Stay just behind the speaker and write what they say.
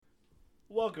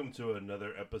Welcome to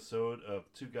another episode of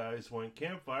Two Guys, One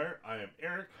Campfire. I am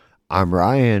Eric, I'm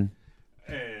Ryan.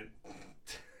 and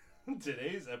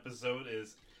today's episode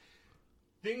is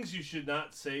things you should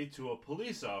not say to a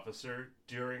police officer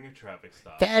during a traffic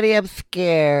stop. Daddy, I'm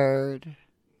scared.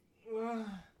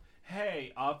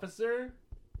 Hey, officer,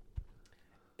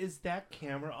 is that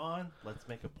camera on? Let's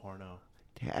make a porno.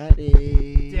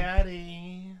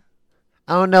 Daddy.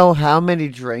 I don't know how many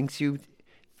drinks you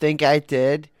think I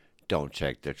did. Don't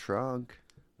check the trunk.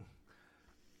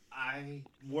 I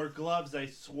wore gloves, I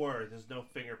swear. There's no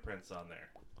fingerprints on there.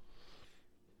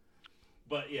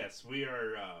 But yes, we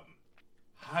are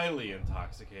highly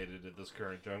intoxicated at this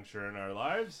current juncture in our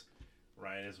lives.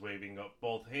 Ryan is waving up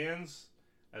both hands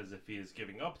as if he is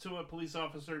giving up to a police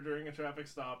officer during a traffic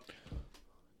stop.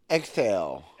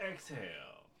 Exhale.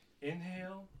 Exhale.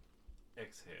 Inhale.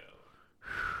 Exhale.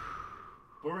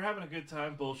 But we're having a good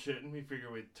time bullshitting. We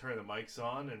figure we'd turn the mics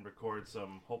on and record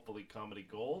some, hopefully, comedy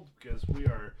gold, because we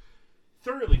are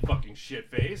thoroughly fucking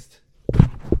shit-faced.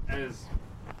 As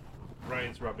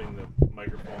Ryan's rubbing the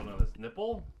microphone on his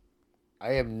nipple.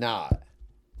 I am not.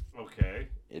 Okay.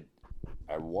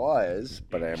 I was,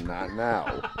 but I am not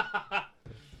now.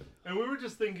 And we were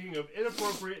just thinking of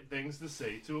inappropriate things to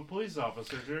say to a police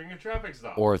officer during a traffic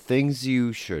stop. Or things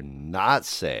you should not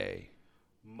say.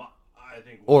 I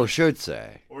think. Or should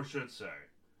say. Or should say.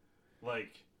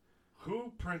 Like,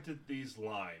 who printed these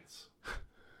lines?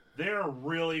 They're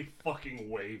really fucking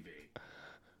wavy.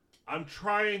 I'm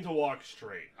trying to walk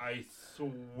straight. I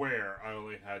swear I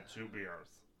only had 2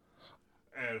 beers.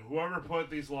 And whoever put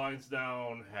these lines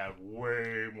down had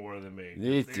way more than me.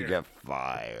 Needs to get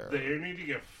fired. They need to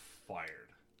get fired.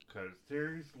 Because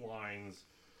these lines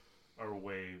are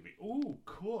wavy. Ooh,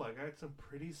 cool. I got some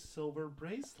pretty silver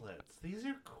bracelets. These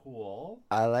are cool.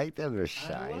 I like them. They're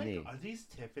shiny. Are these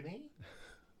Tiffany?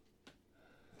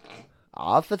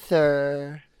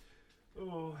 Officer.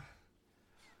 Ooh.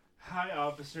 Hi,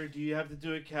 officer. Do you have to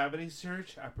do a cavity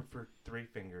search? I prefer 3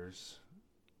 fingers.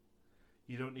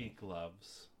 You don't need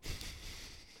gloves.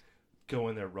 Go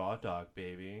in there raw dog,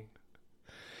 baby.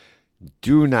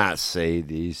 Do not say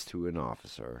these to an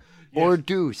officer. Yes. Or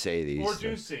do say these. Or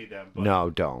do say them. But no,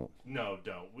 don't. No,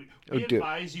 don't. We do.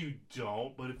 advise you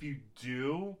don't, but if you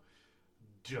do,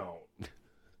 don't.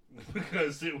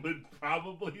 Because it would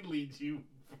probably lead you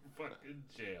for fucking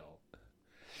jail.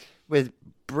 With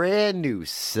brand new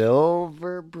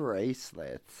silver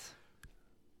bracelets.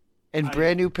 And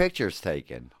brand new pictures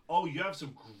taken. Oh, you have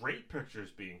some great pictures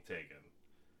being taken.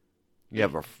 You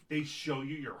have They show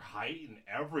you your height and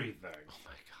everything. Oh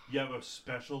my god. You have a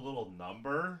special little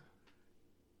number.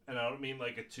 And I don't mean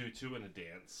like a tutu in a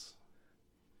dance.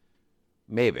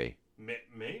 Maybe.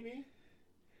 Maybe.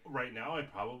 Right now I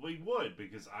probably would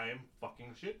because I am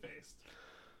fucking shit-faced.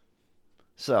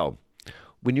 So,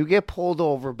 when you get pulled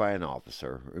over by an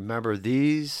officer, remember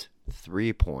these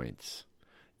 3 points.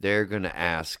 They're going to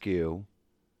ask you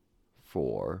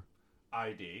for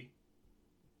ID.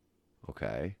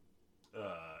 Okay.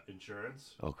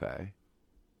 Insurance. Okay.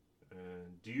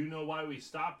 Do you know why we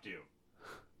stopped you?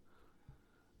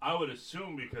 I would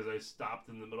assume because I stopped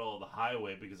in the middle of the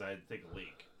highway because I had to take a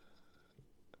leak.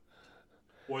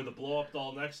 Or the blow-up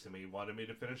doll next to me wanted me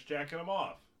to finish jacking him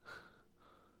off.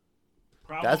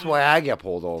 Probably, That's why I get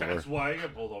pulled over. That's why I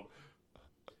get pulled over.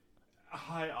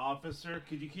 Hi, officer.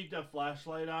 Could you keep that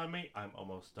flashlight on me? I'm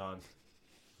almost done.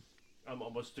 I'm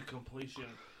almost to completion.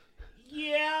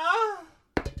 Yeah?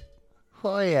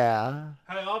 Oh, yeah.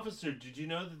 Hi, officer. Did you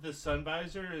know that the sun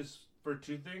visor is for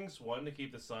 2 things? 1, to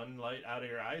keep the sunlight out of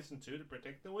your eyes, and 2, to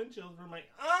protect the windshield from my...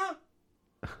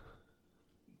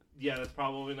 Yeah, that's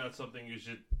probably not something you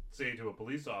should say to a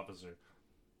police officer.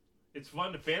 It's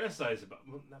fun to fantasize about.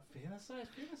 Well, not fantasize?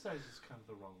 Fantasize is kind of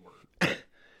the wrong word.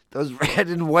 Those red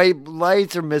and white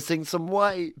lights are missing some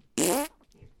white.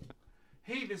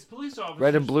 Hey, this police officer...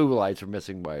 Red and blue lights are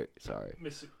missing white. Sorry.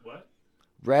 Missing... What?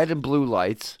 Red and blue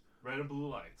lights Red and blue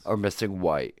lights. are missing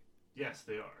white. Yes,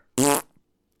 they are.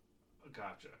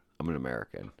 Gotcha. I'm an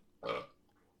American.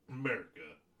 America.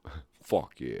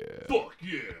 Fuck yeah. Fuck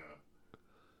yeah.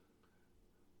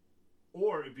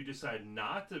 Or if you decide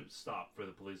not to stop for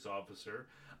the police officer,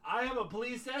 I have a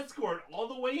police escort all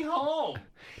the way home.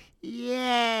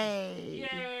 Yay.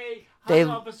 Yay. They-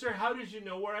 Hi, officer. How did you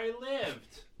know where I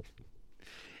lived?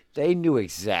 They knew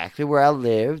exactly where I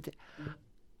lived.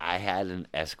 I had an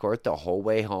escort the whole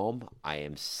way home. I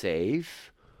am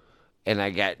safe. And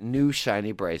I got new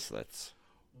shiny bracelets.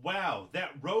 Wow,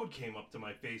 that road came up to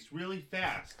my face really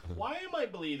fast. Why am I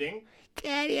bleeding?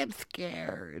 Daddy, I'm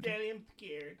scared. Daddy, I'm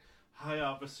scared. Hi,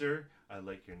 officer. I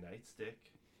like your nightstick.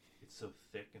 It's so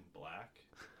thick and black.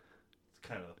 It's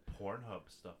kind of Pornhub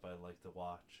stuff I like to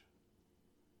watch.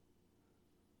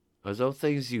 Are those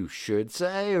things you should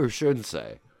say or shouldn't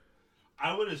say?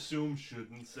 I would assume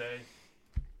shouldn't say.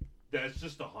 That's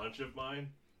just a hunch of mine.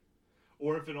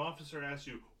 Or if an officer asks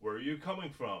you, where are you coming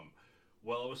from?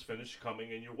 Well, I was finished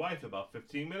coming in your wife about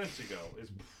 15 minutes ago. Is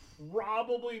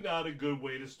probably not a good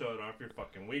way to start off your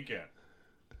fucking weekend.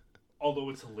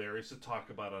 Although it's hilarious to talk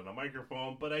about on a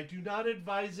microphone, but I do not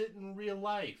advise it in real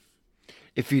life.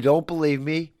 If you don't believe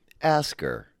me, ask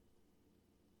her.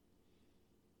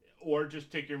 Or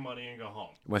just take your money and go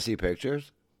home. Want to see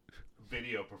pictures?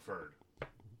 Video preferred.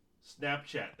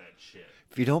 Snapchat that shit.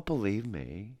 If you don't believe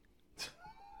me,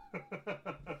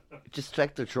 just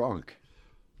check the trunk.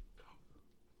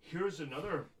 Here's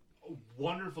another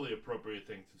wonderfully appropriate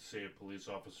thing to say to a police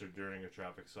officer during a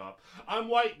traffic stop. I'm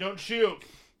white, don't shoot.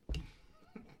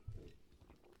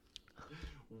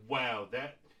 Wow,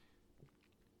 that's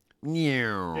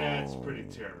pretty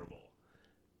terrible.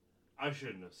 I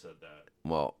shouldn't have said that.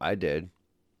 Well, I did.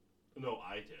 No,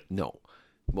 I did. No.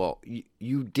 Well,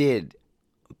 you did,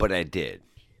 but I did.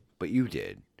 But you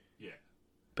did. Yeah.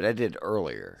 But I did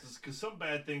earlier. Because some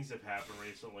bad things have happened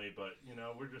recently, but,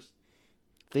 we're just...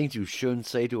 Things you shouldn't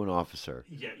say to an officer.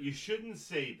 Yeah, you shouldn't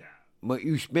say that. But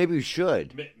maybe you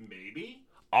should. Maybe?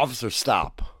 Officer,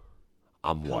 stop.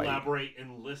 I'm white. Collaborate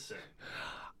and listen.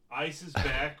 ICE is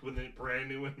back with a brand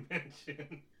new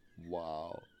invention.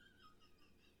 Wow.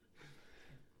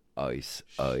 Ice,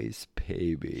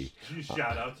 baby.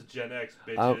 Shout out to Gen X,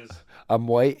 bitches. I'm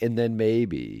white and then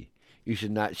maybe. You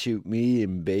should not shoot me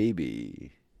and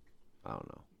baby. I don't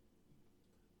know.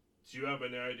 Do you have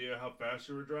any idea how fast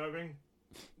you were driving?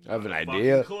 I have an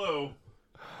idea. Clue.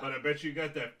 But I bet you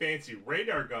got that fancy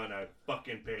radar gun I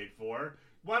fucking paid for.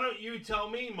 Why don't you tell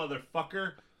me,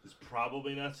 motherfucker? It's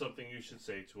probably not something you should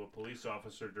say to a police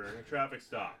officer during a traffic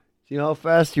stop. Do you know how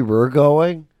fast you were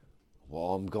going?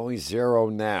 Well, I'm going 0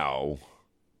 now.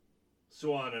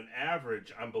 So on an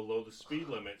average, I'm below the speed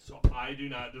limit, so I do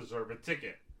not deserve a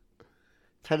ticket.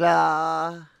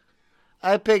 Ta-da!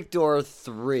 I picked door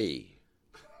 3.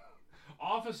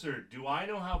 Officer, do I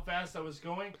know how fast I was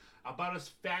going? About as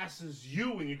fast as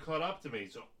you when you caught up to me,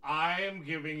 so I am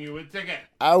giving you a ticket.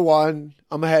 I won.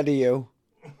 I'm ahead of you.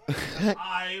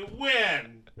 I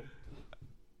win!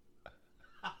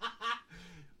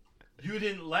 You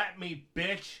didn't let me,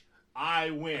 bitch.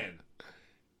 I win.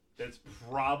 That's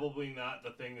probably not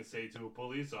the thing to say to a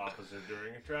police officer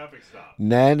during a traffic stop.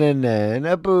 Na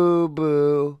boo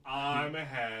boo. I'm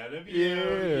ahead of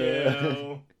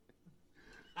you.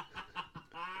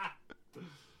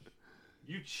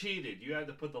 You cheated. You had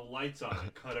to put the lights on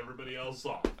and cut everybody else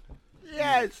off.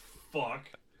 Yes. You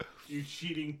fuck. You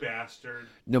cheating bastard.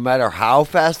 No matter how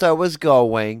fast I was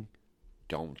going,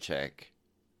 don't check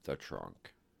the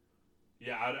trunk.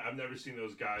 Yeah, I've never seen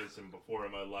those guys before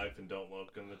in my life and don't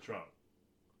look in the trunk.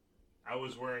 I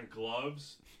was wearing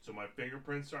gloves, so my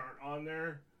fingerprints aren't on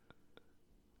there.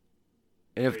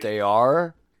 And if they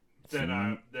are, then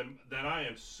I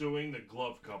am suing the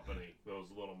glove company. Those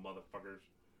little motherfuckers.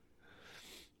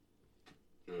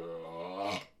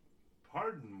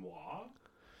 Pardon moi?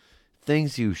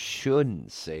 Things you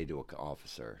shouldn't say to an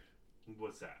officer.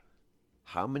 What's that?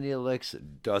 How many licks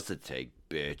does it take,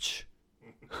 bitch?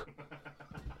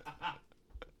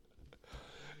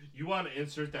 You want to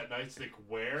insert that nightstick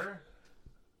where?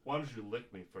 Why don't you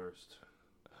lick me first?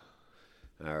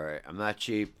 All right, I'm not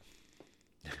cheap.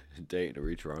 Dating to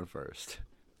reach around first.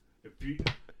 If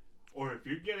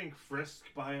you're getting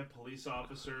frisked by a police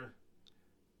officer,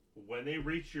 when they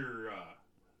reach your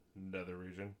nether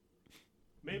region,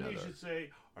 maybe you should say,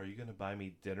 "Are you going to buy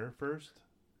me dinner first?"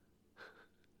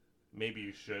 Maybe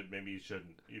you should. Maybe you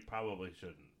shouldn't. You probably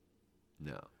shouldn't.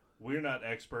 No. We're not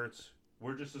experts.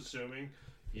 We're just assuming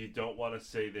you don't want to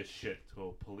say this shit to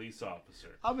a police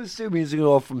officer. I'm assuming he's going to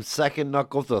go from second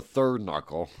knuckle to third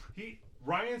knuckle.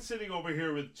 Ryan's sitting over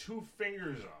here with 2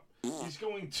 fingers up. He's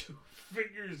going 2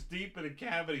 fingers deep in a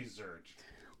cavity search.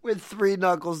 With 3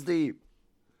 knuckles deep.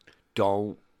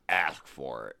 Don't ask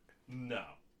for it. No.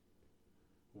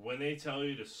 When they tell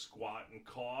you to squat and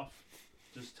cough,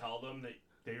 just tell them that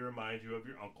they remind you of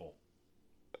your uncle.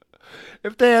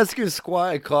 If they ask you to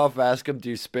squat and cough, ask them, do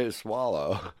you spit and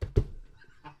swallow?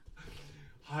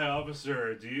 Hi,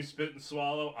 officer. Do you spit and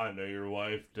swallow? I know your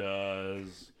wife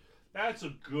does. That's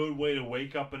a good way to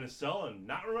wake up in a cell and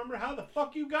not remember how the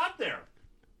fuck you got there.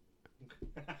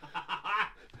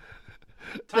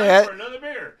 Time for another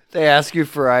beer. They ask you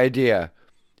for idea.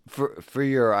 For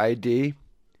your ID.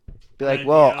 Be like, idea.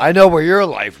 Well, I know where your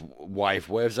wife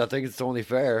lives. I think it's only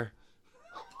fair.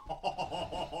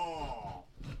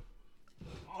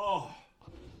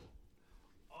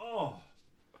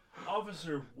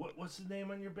 Officer, what's the name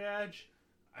on your badge?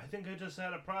 I think I just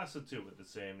had a prostitute with the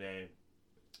same name.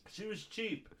 She was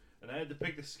cheap, and I had to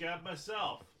pick the scab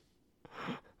myself.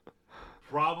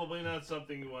 Probably not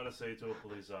something you want to say to a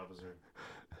police officer.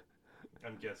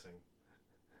 I'm guessing.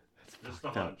 Just a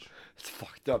hunch. It's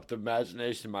fucked up. The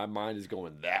imagination in my mind is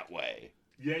going that way.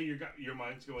 Yeah, your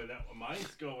mind's going that way.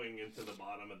 Mine's going into the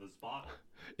bottom of this bottle.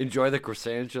 Enjoy the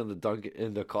croissants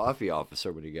and the coffee,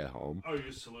 officer, when you get home. Oh,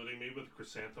 you're saluting me with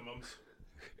chrysanthemums?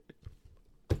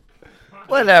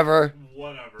 Whatever.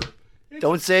 Whatever.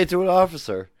 Don't say it to an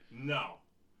officer. No.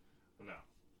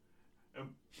 And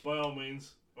by all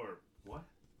means, or what?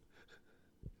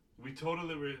 We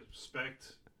totally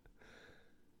respect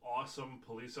awesome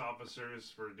police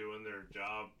officers for doing their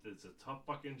job. It's a tough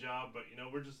fucking job, but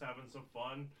we're just having some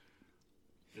fun.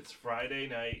 It's Friday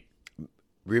night.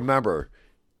 Remember,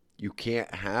 you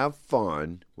can't have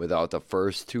fun without the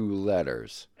first two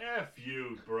letters. F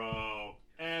you, bro.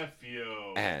 F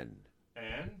you. N.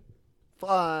 N?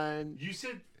 Fun. You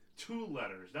said 2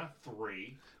 letters, not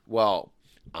 3. Well,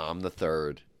 I'm the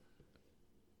third.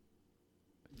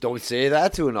 Don't say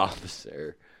that to an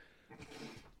officer.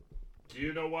 Do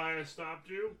you know why I stopped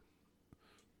you?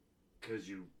 Because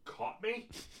you caught me?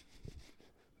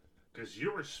 Because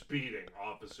you were speeding,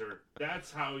 officer.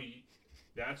 That's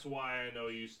why I know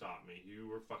you stopped me. You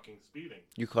were fucking speeding.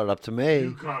 You caught up to me.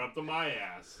 You caught up to my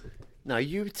ass. Now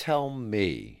you tell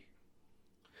me.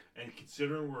 And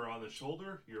considering we're on the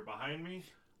shoulder, you're behind me,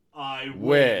 I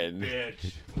win,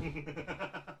 bitch.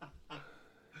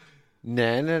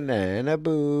 Na na na na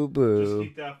boo boo. Just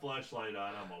keep that flashlight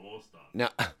on. I'm almost done. Now,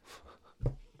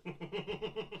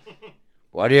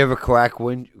 why do you have a cracked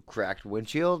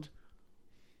windshield?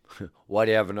 Why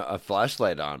do you have a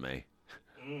flashlight on me?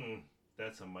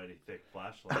 That's a mighty thick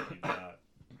flashlight you got.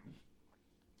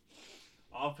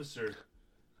 Officer,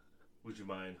 would you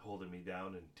mind holding me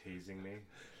down and tasing me?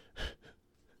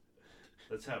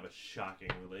 Let's have a shocking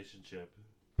relationship.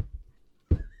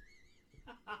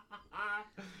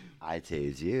 I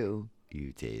tase you,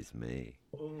 you tase me.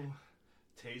 Oh,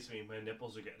 tase me. My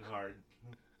nipples are getting hard.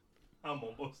 I'm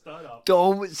almost done up.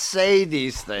 Don't say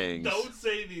these things. Don't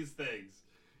say these things.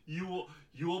 You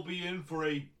will be in for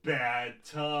a bad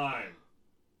time.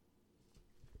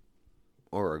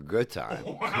 Or a good time.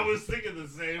 Oh, I was thinking the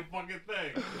same fucking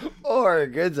thing. Or a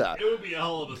good time. It would be a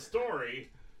hell of a story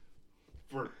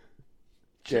for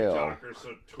Jail. TikTok or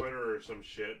some Twitter or some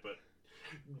shit, but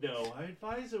no, I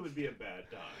advise it would be a bad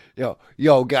time.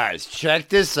 Yo, guys, check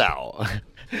this out.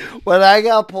 When I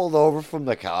got pulled over from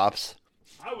the cops,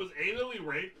 I was anally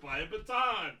raped by a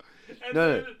baton and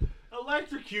No. then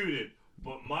electrocuted,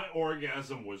 but my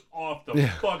orgasm was off the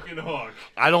fucking hook.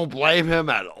 I don't blame him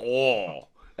at all.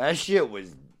 That shit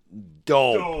was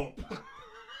dope.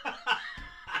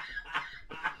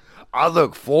 I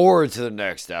look forward to the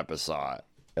next episode.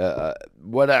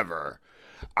 Whatever.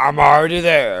 I'm already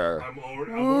there. I'm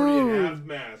already in half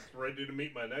mask, ready to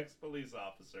meet my next police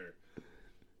officer.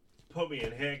 Put me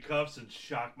in handcuffs and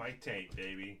shock my taint,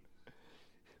 baby.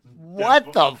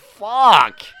 What the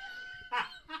fuck?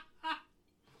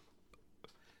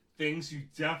 Things you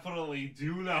definitely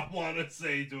do not want to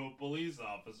say to a police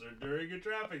officer during a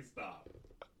traffic stop.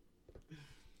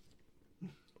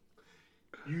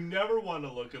 You never want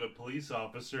to look at a police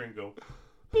officer and go,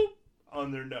 boop,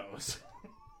 on their nose.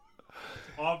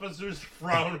 Officers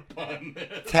frown upon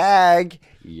this. Tag.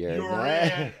 You're You're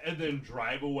it, and then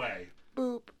drive away.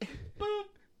 Boop. Boop.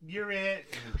 You're it,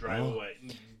 and drive away.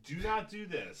 Do not do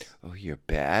this. Oh, your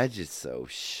badge is so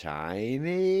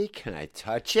shiny. Can I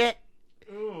touch it?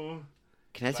 Ooh.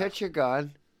 Can I touch your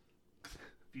gun?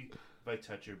 If I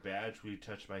touch your badge, will you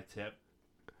touch my tip?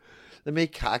 Let me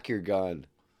cock your gun.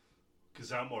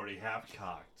 Because I'm already half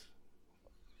cocked.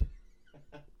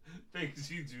 Things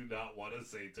you do not want to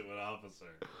say to an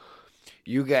officer.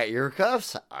 You got your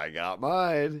cuffs. I got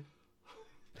mine.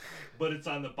 But it's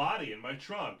on the body in my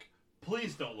trunk.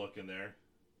 Please don't look in there.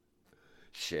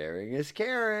 Sharing is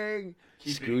caring.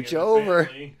 Keeping Scooch it in the over.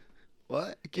 family.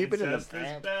 What? Keep it in the Incest is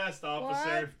family. best,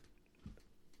 officer.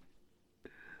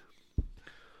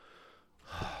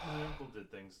 My uncle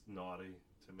did things naughty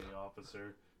to me,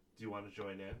 officer. Do you want to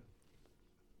join in?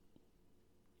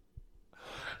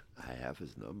 I have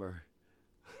his number.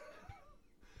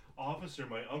 Officer,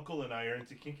 my uncle and I are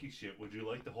into kinky shit. Would you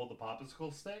like to hold the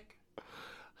popsicle stick?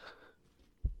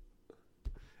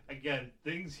 Again,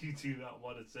 things you do not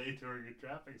want to say during a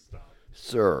traffic stop.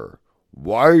 Sir,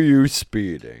 why are you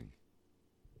speeding?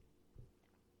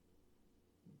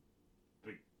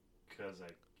 Because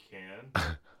I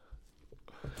can.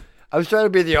 I was trying to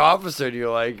be the officer, and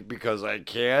you're like, because I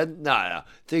can? Nah.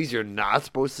 Things you're not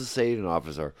supposed to say to an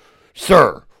officer.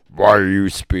 Sir, why are you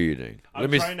speeding?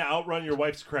 I'm trying to outrun your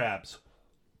wife's crabs.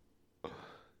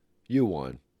 You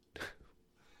won.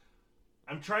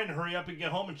 I'm trying to hurry up and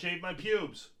get home and shave my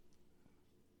pubes.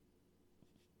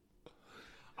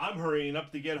 I'm hurrying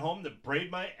up to get home to braid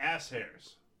my ass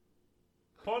hairs.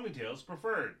 Ponytails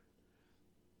preferred.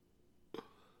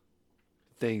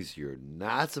 Things you're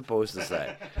not supposed to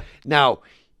say. Now,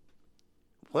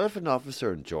 what if an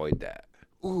officer enjoyed that?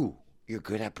 Ooh, you're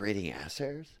good at braiding ass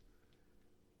hairs?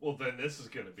 Well, then this is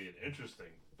going to be an interesting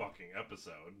fucking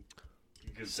episode.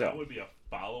 Because that would be a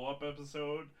follow-up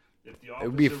episode. If the officer it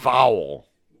would be foul.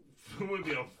 It would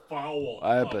be a foul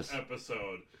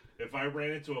episode. If I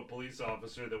ran into a police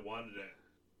officer that wanted to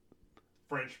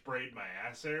French braid my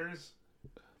ass hairs,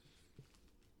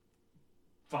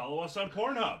 follow us on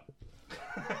Pornhub.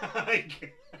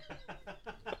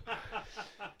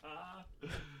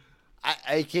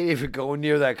 I can't even go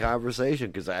near that conversation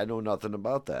because I know nothing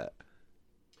about that.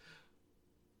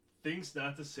 Things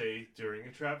not to say during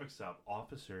a traffic stop.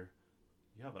 Officer,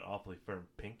 you have an awfully firm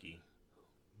pinky.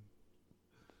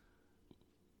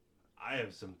 I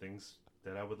have some things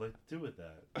that I would like to do with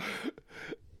that.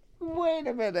 Wait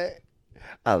a minute.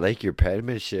 I like your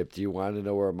penmanship. Do you want to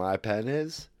know where my pen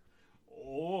is?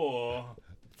 Oh.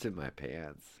 It's in my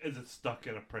pants. Is it stuck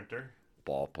in a printer?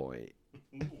 Ballpoint.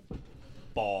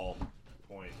 Ball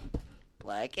point.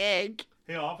 Black ink.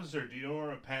 Hey, officer, do you know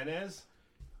where a pen is?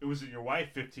 It was in your wife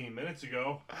 15 minutes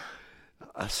ago.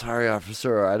 Sorry,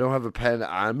 officer. I don't have a pen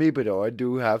on me, but I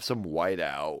do have some white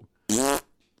out. Ooh.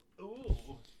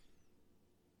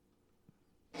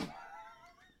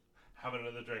 Have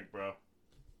another drink, bro.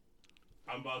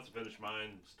 I'm about to finish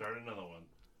mine. Start another one.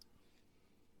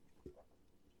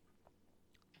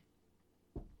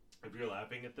 If you're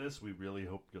laughing at this, we really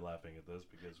hope you're laughing at this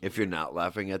because if you're not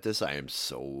laughing at this, I am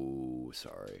so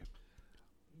sorry.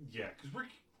 Yeah, because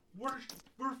we're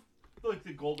like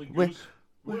the golden goose.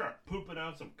 We're pooping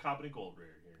out some comedy gold right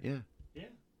here. Yeah.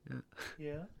 Yeah.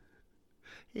 Yeah.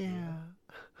 Yeah. Yeah.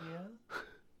 Yeah.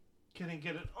 Can I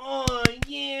get it? Oh,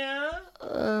 yeah.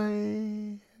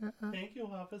 Thank you,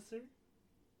 officer.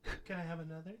 Can I have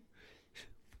another?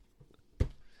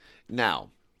 Now,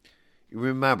 you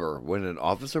remember when an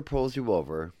officer pulls you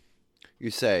over, you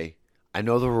say, I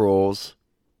know the rules.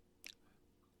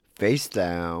 Face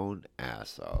down,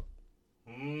 ass up.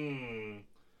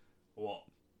 Well,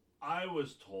 I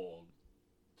was told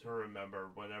to remember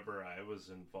whenever I was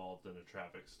involved in a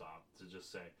traffic stop to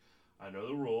just say, I know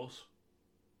the rules.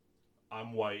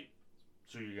 I'm white,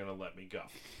 so you're going to let me go.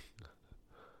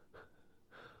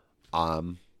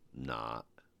 I'm not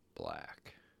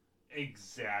black.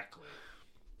 Exactly.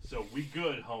 So we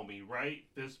good, homie, right?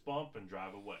 Fist bump and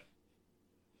drive away.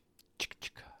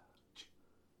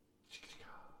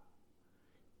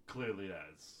 Clearly that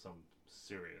is some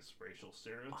serious racial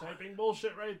stereotyping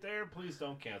bullshit right there. Please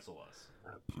don't cancel us.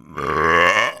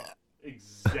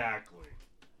 Exactly.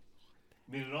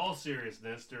 I mean, in all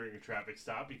seriousness, during a traffic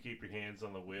stop, you keep your hands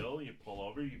on the wheel, you pull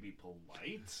over, you be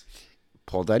polite.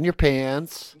 Pull down your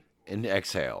pants and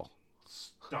exhale.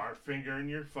 Start fingering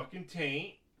your fucking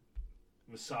taint.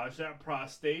 Massage that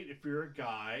prostate if you're a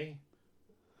guy.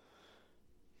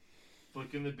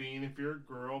 Flicking the bean if you're a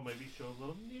girl. Maybe show a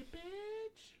little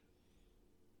nippage.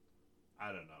 I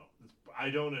don't know.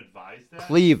 I don't advise that.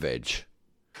 Cleavage.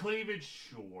 Cleavage,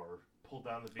 sure. Pull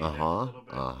down the V-neck a little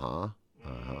bit.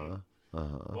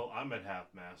 Well, I'm at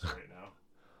half mast right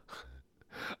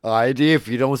now. ID, if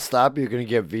you don't stop, you're going to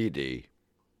get VD.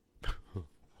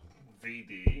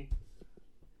 VD?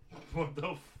 What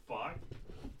the fuck?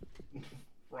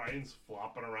 Ryan's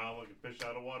flopping around like a fish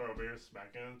out of water over here,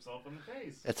 smacking himself in the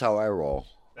face. That's how I roll.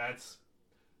 That's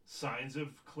signs of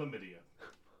chlamydia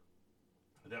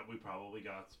that we probably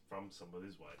got from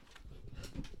somebody's wife.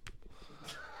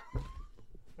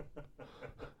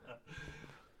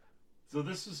 So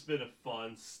this has been a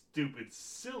fun, stupid,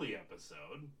 silly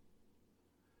episode.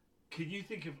 Can you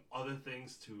think of other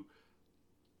things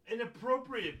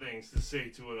inappropriate things to say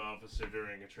to an officer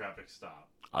during a traffic stop?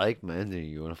 I like men in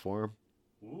uniform.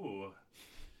 Ooh.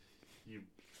 You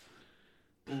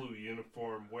blue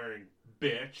uniform wearing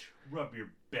bitch. Rub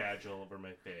your badge all over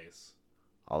my face.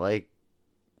 I like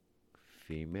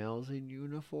females in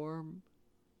uniform.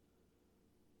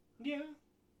 Yeah.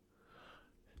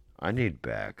 I need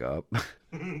backup.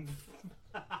 I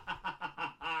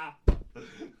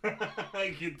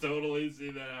can totally see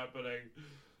that happening.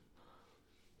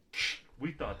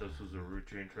 We thought this was a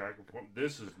routine track report.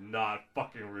 This is not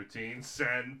fucking routine.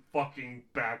 Send fucking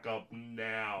backup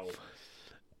now.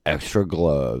 Extra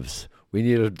gloves. We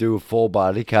need to do a full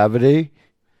body cavity.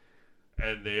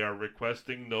 And they are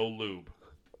requesting no lube.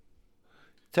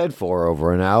 10-4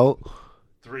 over and out.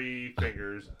 3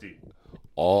 fingers deep.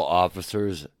 All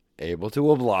officers able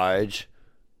to oblige.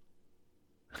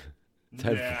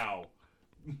 Now.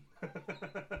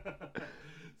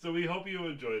 So we hope you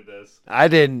enjoyed this. I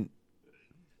didn't.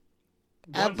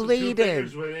 Once the 2 bleeding.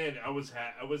 fingers went in, I was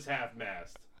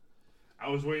half-mast. I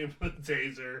was waiting for the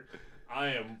taser. I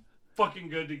am fucking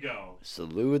good to go.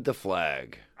 Salute the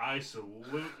flag. I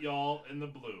salute y'all in the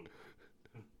blue.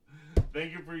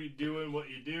 Thank you for doing what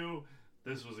you do.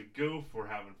 This was a goof. We're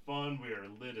having fun. We are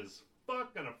lit as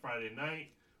fuck on a Friday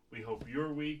night. We hope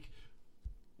your week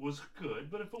was good,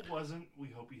 but if it wasn't, we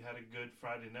hope you had a good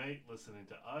Friday night listening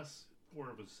to us, or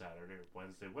it was Saturday or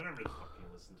Wednesday, whenever the fuck you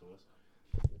listen to us.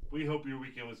 We hope your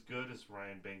weekend was good as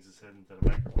Ryan bangs his head into the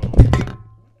microphone.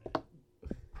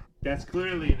 That's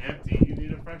clearly an empty. You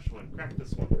need a fresh one. Crack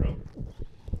this one, bro.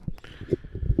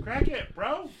 Crack it,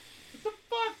 bro. What the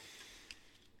fuck?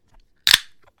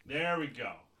 There we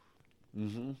go.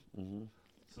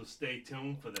 So stay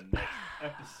tuned for the next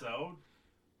episode.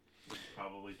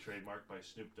 Probably trademarked by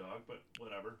Snoop Dogg, but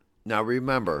whatever. Now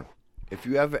remember, if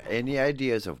you have any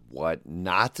ideas of what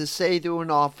not to say to an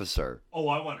officer, Oh,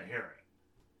 I want to hear it.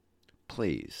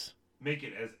 please. Make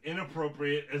it as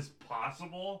inappropriate as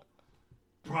possible.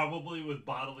 Probably with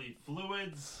bodily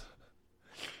fluids.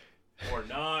 Or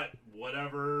not.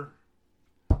 Whatever.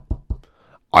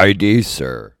 ID,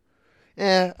 sir.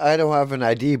 I don't have an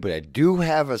ID, but I do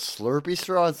have a Slurpee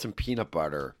straw and some peanut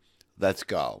butter. Let's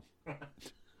go.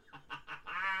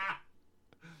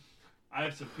 I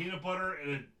have some peanut butter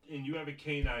and you have a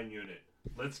canine unit.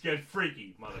 Let's get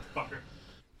freaky, motherfucker.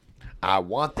 I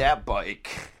want that bike.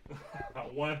 I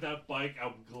want that bike.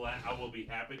 I will be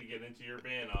happy to get into your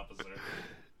van, officer.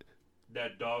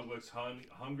 That dog looks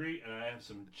hungry, and I have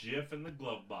some Jif in the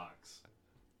glove box.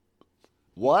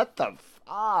 What the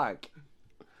fuck?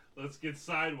 Let's get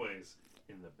sideways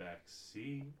in the back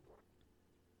seat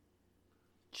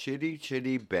Chitty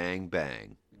chitty bang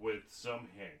bang. with some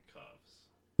handcuffs.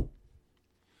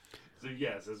 So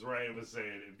yes, as Ryan was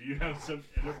saying, if you have some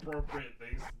inappropriate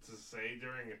things to say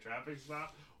during a traffic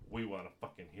stop, we want to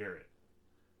fucking hear it.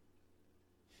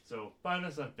 So find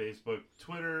us on Facebook,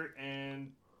 Twitter,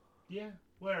 and yeah,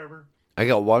 wherever. I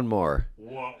got one more.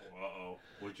 Whoa, uh-oh.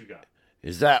 What you got?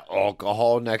 Is that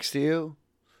alcohol next to you?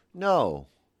 No.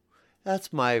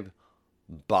 That's my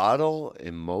bottle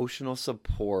emotional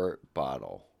support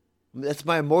bottle. That's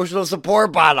my emotional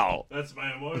support bottle. That's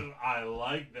my emotion. I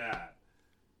like that.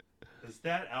 Is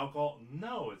that alcohol?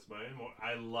 No, it's my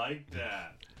I like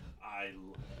that. I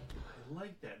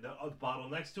like that. The bottle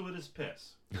next to it is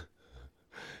piss.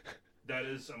 That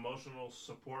is emotional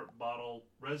support bottle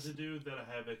residue that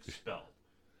I have expelled.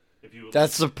 If you would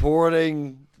That's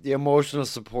supporting the emotional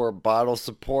support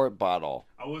bottle.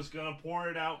 I was gonna pour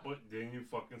it out, but then you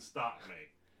fucking stopped me.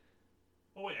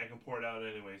 Oh wait, I can pour it out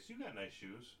anyways. You got nice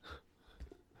shoes.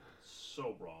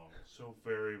 So wrong. So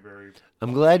very, very...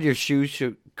 I'm glad your shoes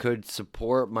could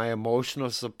support my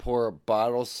emotional support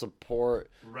bottle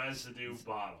support. Residue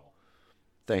bottle.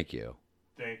 Thank you.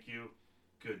 Thank you.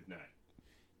 Good night.